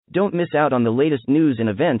Don't miss out on the latest news and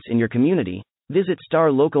events in your community. Visit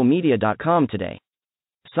starlocalmedia.com today.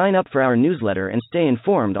 Sign up for our newsletter and stay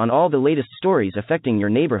informed on all the latest stories affecting your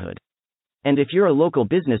neighborhood. And if you're a local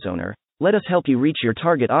business owner, let us help you reach your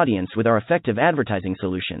target audience with our effective advertising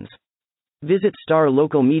solutions. Visit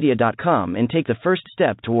starlocalmedia.com and take the first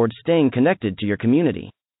step towards staying connected to your community.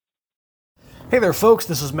 Hey there, folks.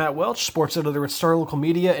 This is Matt Welch, sports editor at Star Local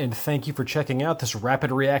Media, and thank you for checking out this rapid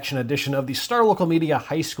reaction edition of the Star Local Media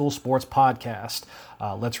High School Sports Podcast.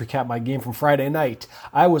 Let's recap my game from Friday night.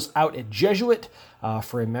 I was out at Jesuit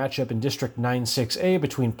for a matchup in District 9-6A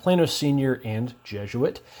between Plano Senior and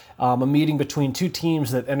Jesuit. A meeting between two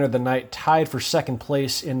teams that entered the night tied for second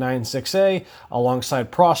place in 9-6A alongside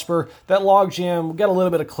Prosper. That logjam, got a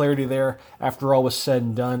little bit of clarity there after all was said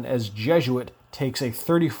and done as Jesuit takes a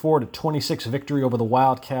 34-26 victory over the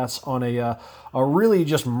Wildcats on a really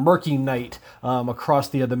just murky night across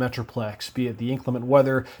the Metroplex, be it the inclement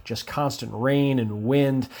weather, just constant rain and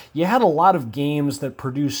wind. You had a lot of games that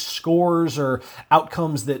produced scores or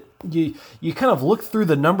outcomes that you kind of look through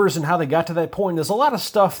the numbers and how they got to that point. There's a lot of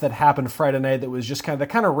stuff that happened Friday night that was just kind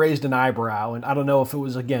of raised an eyebrow, and I don't know if it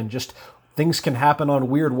was, again, just things can happen on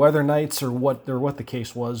weird weather nights or what the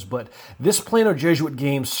case was, but this Plano Jesuit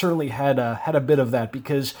game certainly had a bit of that,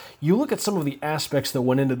 because you look at some of the aspects that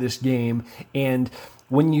went into this game, and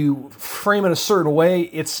when you frame it a certain way,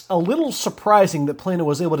 it's a little surprising that Plano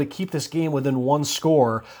was able to keep this game within one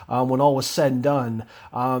score when all was said and done.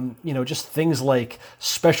 Just things like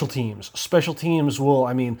special teams. Special teams will,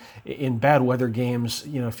 in bad weather games,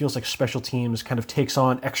 it feels like special teams kind of takes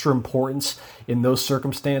on extra importance in those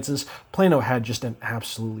circumstances. Plano had just an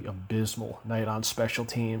absolutely abysmal night on special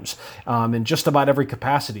teams in just about every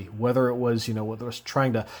capacity, whether it was, whether it was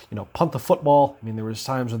trying to, punt the football. There was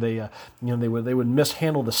times where they would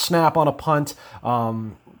mishandle the snap on a punt.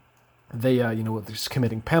 They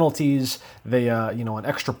committing penalties. They, on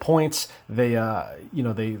extra points.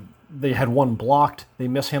 They had one blocked. They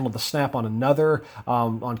mishandled the snap on another.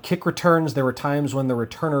 On kick returns, there were times when the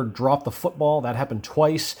returner dropped the football. That happened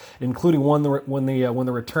twice, including one when the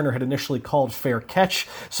returner had initially called fair catch.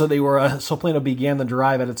 So Plano began the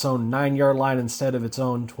drive at its own 9-yard line instead of its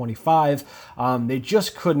own 25. They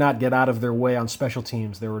just could not get out of their way on special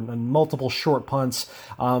teams. There were multiple short punts,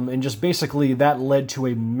 and just basically that led to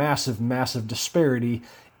a massive, massive disparity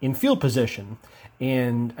in field position.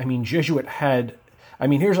 And Jesuit had.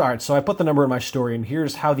 So I put the number in my story, and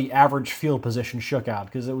here's how the average field position shook out,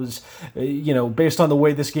 because it was, based on the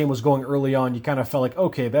way this game was going early on, you kind of felt like,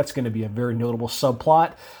 okay, that's going to be a very notable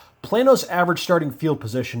subplot. Plano's average starting field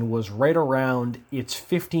position was right around its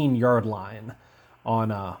 15-yard line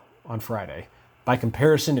on Friday. By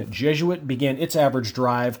comparison, Jesuit began its average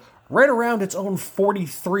drive right around its own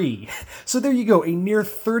 43. So there you go, a near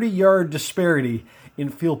 30-yard disparity in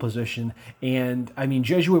field position. And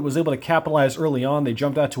Jesuit was able to capitalize early on. They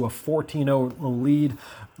jumped out to a 14-0 lead,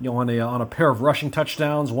 on a pair of rushing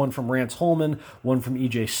touchdowns, one from Rance Holman, one from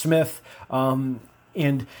E.J. Smith.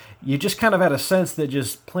 And you just kind of had a sense that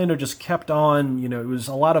just Plano just kept on, it was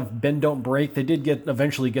a lot of bend, don't break. They did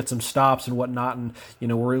eventually get some stops and whatnot, and,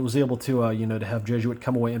 where it was able to, to have Jesuit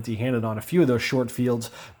come away empty-handed on a few of those short fields.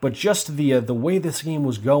 But just the way this game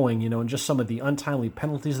was going, and just some of the untimely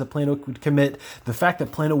penalties that Plano could commit, the fact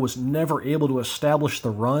that Plano was never able to establish the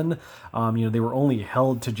run, they were only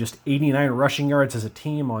held to just 89 rushing yards as a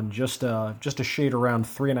team on just a shade around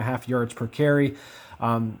 3.5 yards per carry.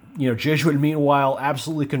 Jesuit, meanwhile,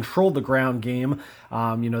 absolutely controlled the ground game.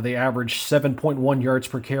 They averaged 7.1 yards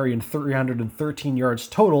per carry and 313 yards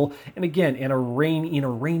total. And again, in a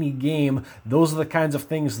rainy game, those are the kinds of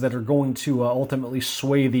things that are going to ultimately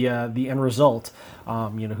sway the end result.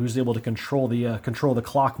 Who's able to control the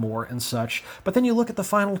clock more and such. But then you look at the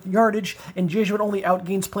final yardage, and Jesuit only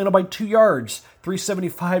outgains Plano by 2 yards,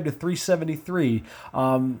 375 to 373.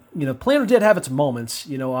 Plano did have its moments.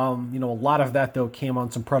 A lot of that though came on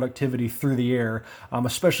some productivity through the air,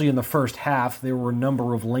 especially in the first half. There were a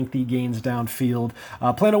number of lengthy gains downfield.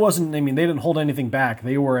 Plano wasn't. They didn't hold anything back.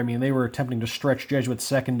 They were attempting to stretch Jesuit's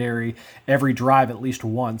secondary every drive at least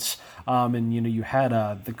once. You had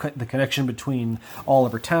the connection between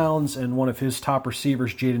Oliver Towns and one of his top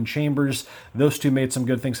receivers, Jaden Chambers. Those two made some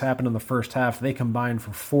good things happen in the first half. They combined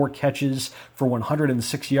for 4 catches for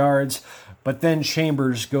 106 yards. But then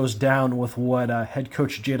Chambers goes down with what head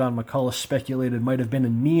coach Jadon McCullough speculated might have been a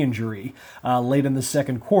knee injury late in the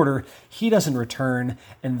second quarter. He doesn't return,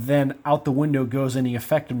 and then out the window goes any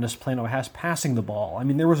effectiveness Plano has passing the ball. I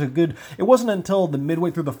mean, it wasn't until the midway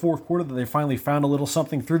through the fourth quarter that they finally found a little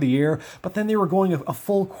something through the air, but then they were going a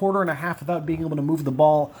full quarter and a half without being able to move the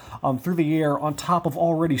ball through the air on top of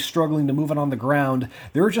already struggling to move it on the ground.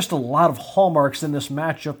 There are just a lot of hallmarks in this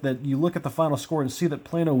matchup that you look at the final score and see that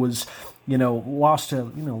Plano was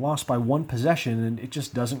lost by one possession, and it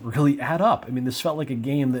just doesn't really add up. I mean, this felt like a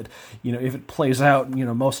game that, if it plays out,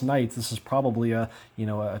 most nights, this is probably a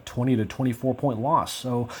 20 to 24 point loss.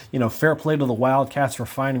 So, fair play to the Wildcats for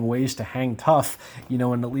finding ways to hang tough,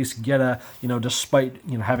 and at least get despite,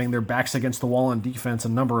 having their backs against the wall on defense a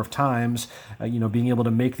number of times, being able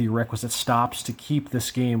to make the requisite stops to keep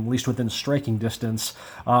this game at least within striking distance.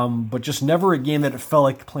 But just never a game that it felt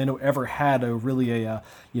like Plano ever had a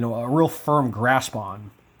real firm grasp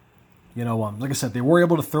on. Like I said, they were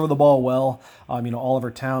able to throw the ball well.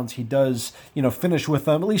 Oliver Towns, he does, finish with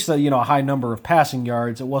at least a high number of passing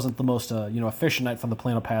yards. It wasn't the most, efficient night from the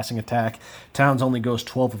Plano passing attack. Towns only goes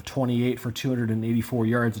 12 of 28 for 284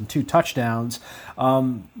 yards and 2 touchdowns.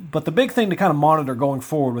 But the big thing to kind of monitor going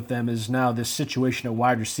forward with them is now this situation at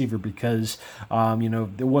wide receiver because,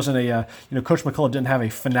 there wasn't Coach McCullough didn't have a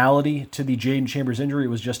finality to the Jaden Chambers injury. It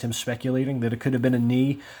was just him speculating that it could have been a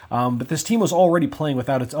knee. But this team was already playing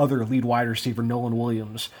without its other lead wide receiver, Nolan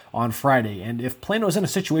Williams, on Friday. And if Plano is in a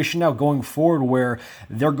situation now going forward where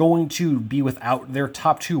they're going to be without their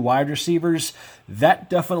top 2 wide receivers, that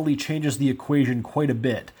definitely changes the equation quite a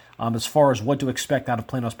bit. As far as what to expect out of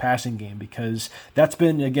Plano's passing game, because that's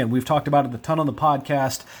been, again, we've talked about it a ton on the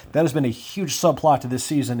podcast, that has been a huge subplot to this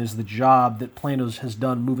season is the job that Plano's has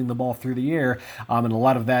done moving the ball through the air, and a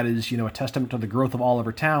lot of that is, a testament to the growth of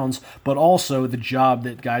Oliver Towns, but also the job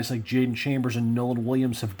that guys like Jaden Chambers and Nolan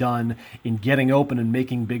Williams have done in getting open and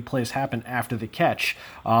making big plays happen after the catch.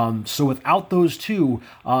 So without those two,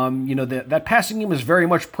 that passing game is very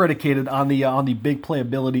much predicated on the big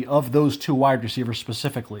playability of those 2 wide receivers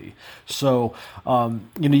specifically. So,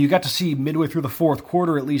 you got to see midway through the fourth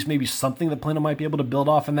quarter, at least maybe something that Plano might be able to build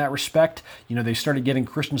off in that respect. They started getting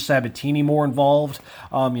Christian Sabatini more involved,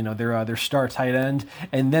 their star tight end,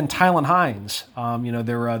 and then Tylan Hines,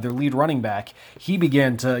 their lead running back. He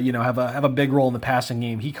began to, have a big role in the passing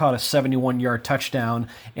game. He caught a 71-yard touchdown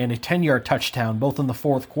and a 10-yard touchdown, both in the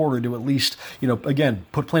fourth quarter to at least, again,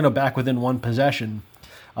 put Plano back within one possession.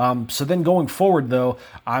 So then going forward, though,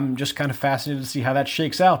 I'm just kind of fascinated to see how that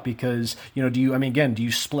shakes out because, do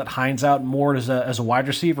you split Hines out more as a wide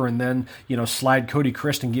receiver and then, slide Cody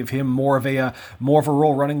Christ and give him more of a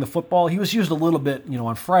role running the football? He was used a little bit,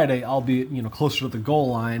 on Friday, albeit, closer to the goal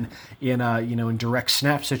line in direct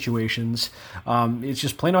snap situations. It's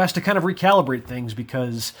just Plano has to kind of recalibrate things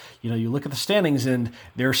because, you look at the standings and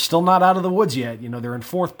they're still not out of the woods yet. They're in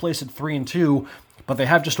 4th place at 3-2. But they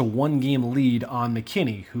have just a 1-game lead on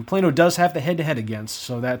McKinney, who Plano does have the head-to-head against,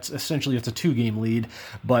 so that's essentially it's a 2-game lead.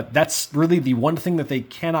 But that's really the one thing that they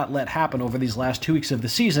cannot let happen over these last 2 weeks of the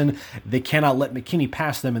season. They cannot let McKinney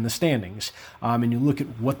pass them in the standings. And you look at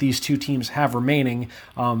what these 2 teams have remaining.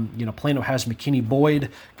 Plano has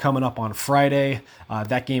McKinney-Boyd coming up on Friday.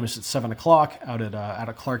 That game is at 7 o'clock out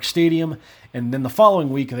at Clark Stadium. And then the following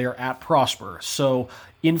week, they are at Prosper. So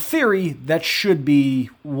in theory, that should be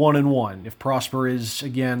 1-1. If Prosper is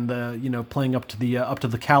again playing up to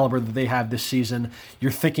the caliber that they have this season,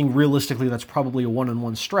 you're thinking realistically that's probably a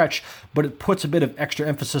 1-1 stretch. But it puts a bit of extra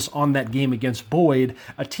emphasis on that game against Boyd,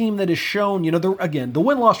 a team that has shown the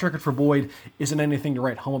win-loss record for Boyd isn't anything to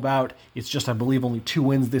write home about. It's just I believe only 2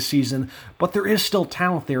 wins this season, but there is still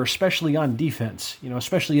talent there, especially on defense.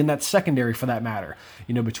 Especially in that secondary for that matter.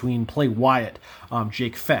 Between Play Wyatt,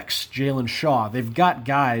 Jake Fex, Jalen Shaw, they've got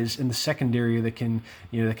guys in the secondary that can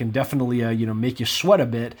definitely make you sweat a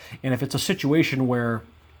bit. And if it's a situation where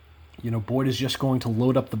Boyd is just going to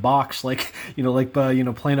load up the box like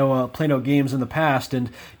Plano games in the past, and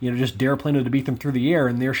just dare Plano to beat them through the air,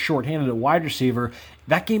 and they're shorthanded at wide receiver,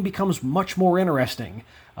 that game becomes much more interesting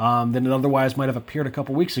than it otherwise might have appeared a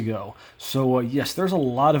couple weeks ago. So yes, there's a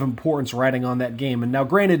lot of importance riding on that game. And now,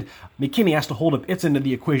 granted, McKinney has to hold up its end of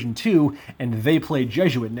the equation too, and they play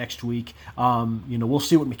Jesuit next week. We'll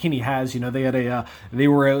see what McKinney has. They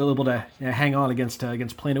were able to hang on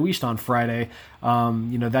against Plano East on Friday.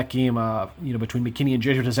 That game, between McKinney and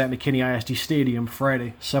Jesuit is at McKinney ISD Stadium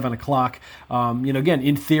Friday, 7 o'clock. Again,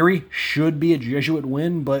 in theory, should be a Jesuit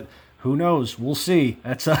win, but Who knows? We'll see.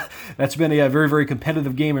 That's been a very, very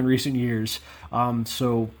competitive game in recent years.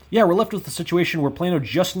 So yeah, we're left with the situation where Plano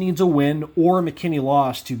just needs a win or a McKinney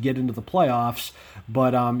loss to get into the playoffs.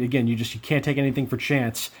 But again, you can't take anything for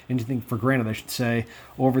granted, I should say,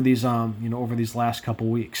 over these over these last couple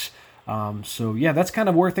weeks. So yeah, that's kind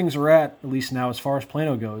of where things are at least now as far as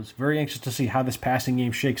Plano goes. Very anxious to see how this passing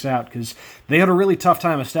game shakes out because they had a really tough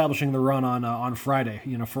time establishing the run on Friday.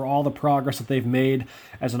 For all the progress that they've made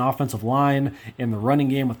as an offensive line in the running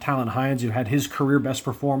game with Talon Hines, who had his career best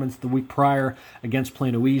performance the week prior against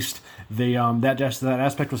Plano East, that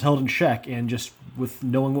aspect was held in check. And just with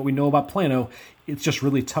knowing what we know about Plano, it's just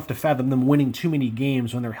really tough to fathom them winning too many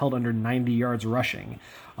games when they're held under 90 yards rushing.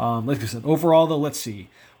 Like I said, overall, though, let's see.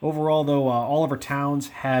 Overall, though, Oliver Towns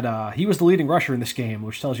he was the leading rusher in this game,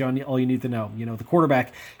 which tells you all you need to know. The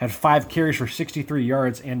quarterback had 5 carries for 63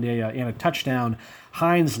 yards and a touchdown.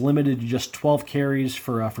 Hines limited to just 12 carries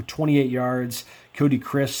for 28 yards. Cody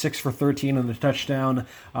Chris, 6 for 13 on the touchdown.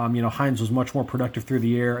 Hines was much more productive through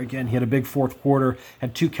the air. Again, he had a big fourth quarter,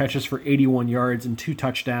 had 2 catches for 81 yards and 2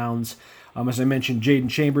 touchdowns. As I mentioned, Jaden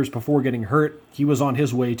Chambers, before getting hurt, he was on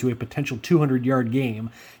his way to a potential 200-yard game.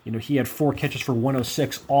 He had 4 catches for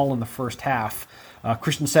 106, all in the first half.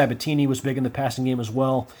 Christian Sabatini was big in the passing game as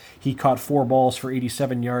well. He caught 4 balls for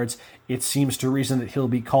 87 yards. It seems to reason that he'll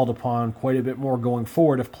be called upon quite a bit more going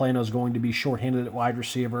forward if Plano's going to be shorthanded at wide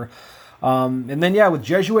receiver. And then, with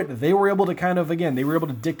Jesuit, they were able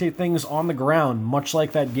to dictate things on the ground, much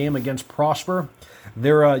like that game against Prosper.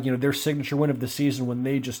 Their signature win of the season when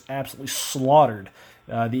they just absolutely slaughtered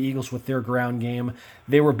the Eagles with their ground game.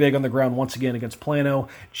 They were big on the ground once again against Plano.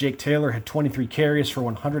 Jake Taylor had 23 carries for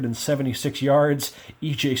 176 yards.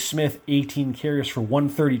 E.J. Smith, 18 carries for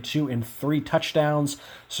 132 and 3 touchdowns.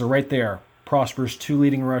 So right there, Prosper's 2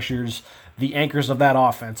 leading rushers, the anchors of that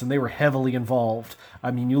offense, and they were heavily involved.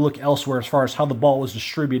 You look elsewhere as far as how the ball was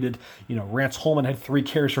distributed. Rance Holman had 3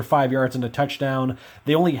 carries for 5 yards and a touchdown.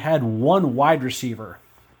 They only had 1 wide receiver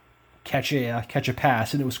catch a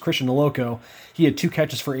pass, and it was Christian Noloco. He had 2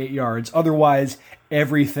 catches for 8 yards. Otherwise,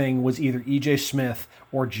 everything was either E.J. Smith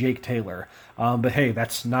or Jake Taylor. But hey,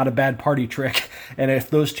 that's not a bad party trick. And if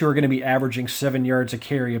those two are going to be averaging 7 yards a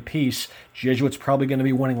carry apiece, Jesuit's probably going to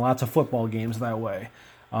be winning lots of football games that way.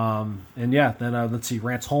 Let's see,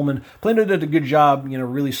 Rance Holman. Plano did a good job,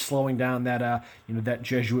 really slowing down that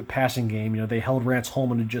Jesuit passing game. They held Rance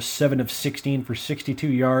Holman to just 7 of 16 for 62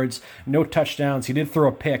 yards, no touchdowns. He did throw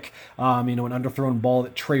a pick, an underthrown ball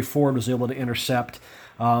that Trey Ford was able to intercept.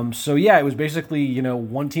 It was basically,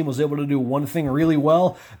 one team was able to do one thing really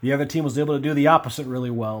well. The other team was able to do the opposite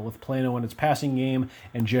really well, with Plano in its passing game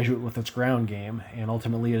and Jesuit with its ground game. And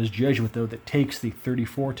ultimately, it is Jesuit, though, that takes the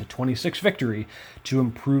 34-26 victory to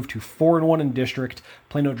improve to 4-1 in district.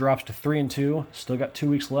 Plano drops to 3-2. Still got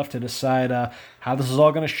 2 weeks left to decide how this is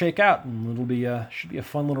all going to shake out, and should be a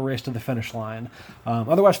fun little race to the finish line.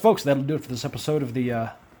 Otherwise, folks, that'll do it for this episode of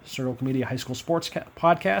the Star Local Media High School Sports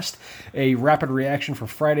Podcast, a rapid reaction for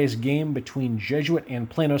Friday's game between Jesuit and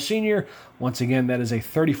Plano Senior. Once again, that is a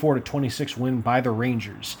 34-26 win by the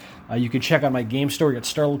Rangers. You can check out my game story at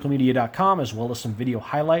starlocalmedia.com, as well as some video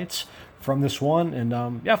highlights from this one.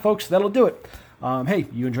 And folks, that'll do it. Hey,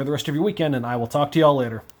 you enjoy the rest of your weekend, and I will talk to y'all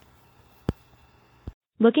later.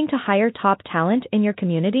 Looking to hire top talent in your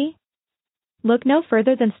community? Look no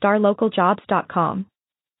further than starlocaljobs.com.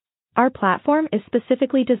 Our platform is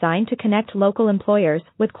specifically designed to connect local employers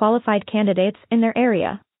with qualified candidates in their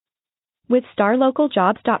area. With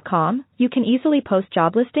starlocaljobs.com, you can easily post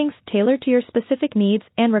job listings tailored to your specific needs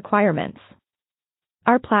and requirements.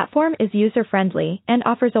 Our platform is user-friendly and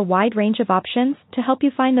offers a wide range of options to help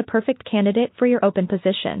you find the perfect candidate for your open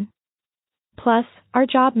position. Plus, our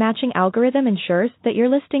job matching algorithm ensures that your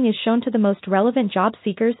listing is shown to the most relevant job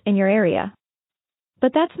seekers in your area.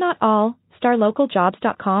 But that's not all.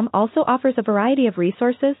 StarLocalJobs.com also offers a variety of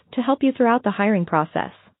resources to help you throughout the hiring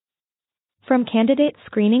process. From candidate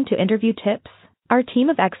screening to interview tips, our team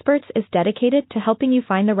of experts is dedicated to helping you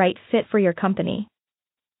find the right fit for your company.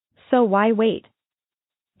 So why wait?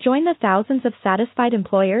 Join the thousands of satisfied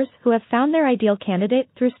employers who have found their ideal candidate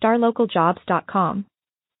through StarLocalJobs.com.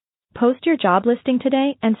 Post your job listing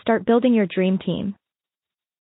today and start building your dream team.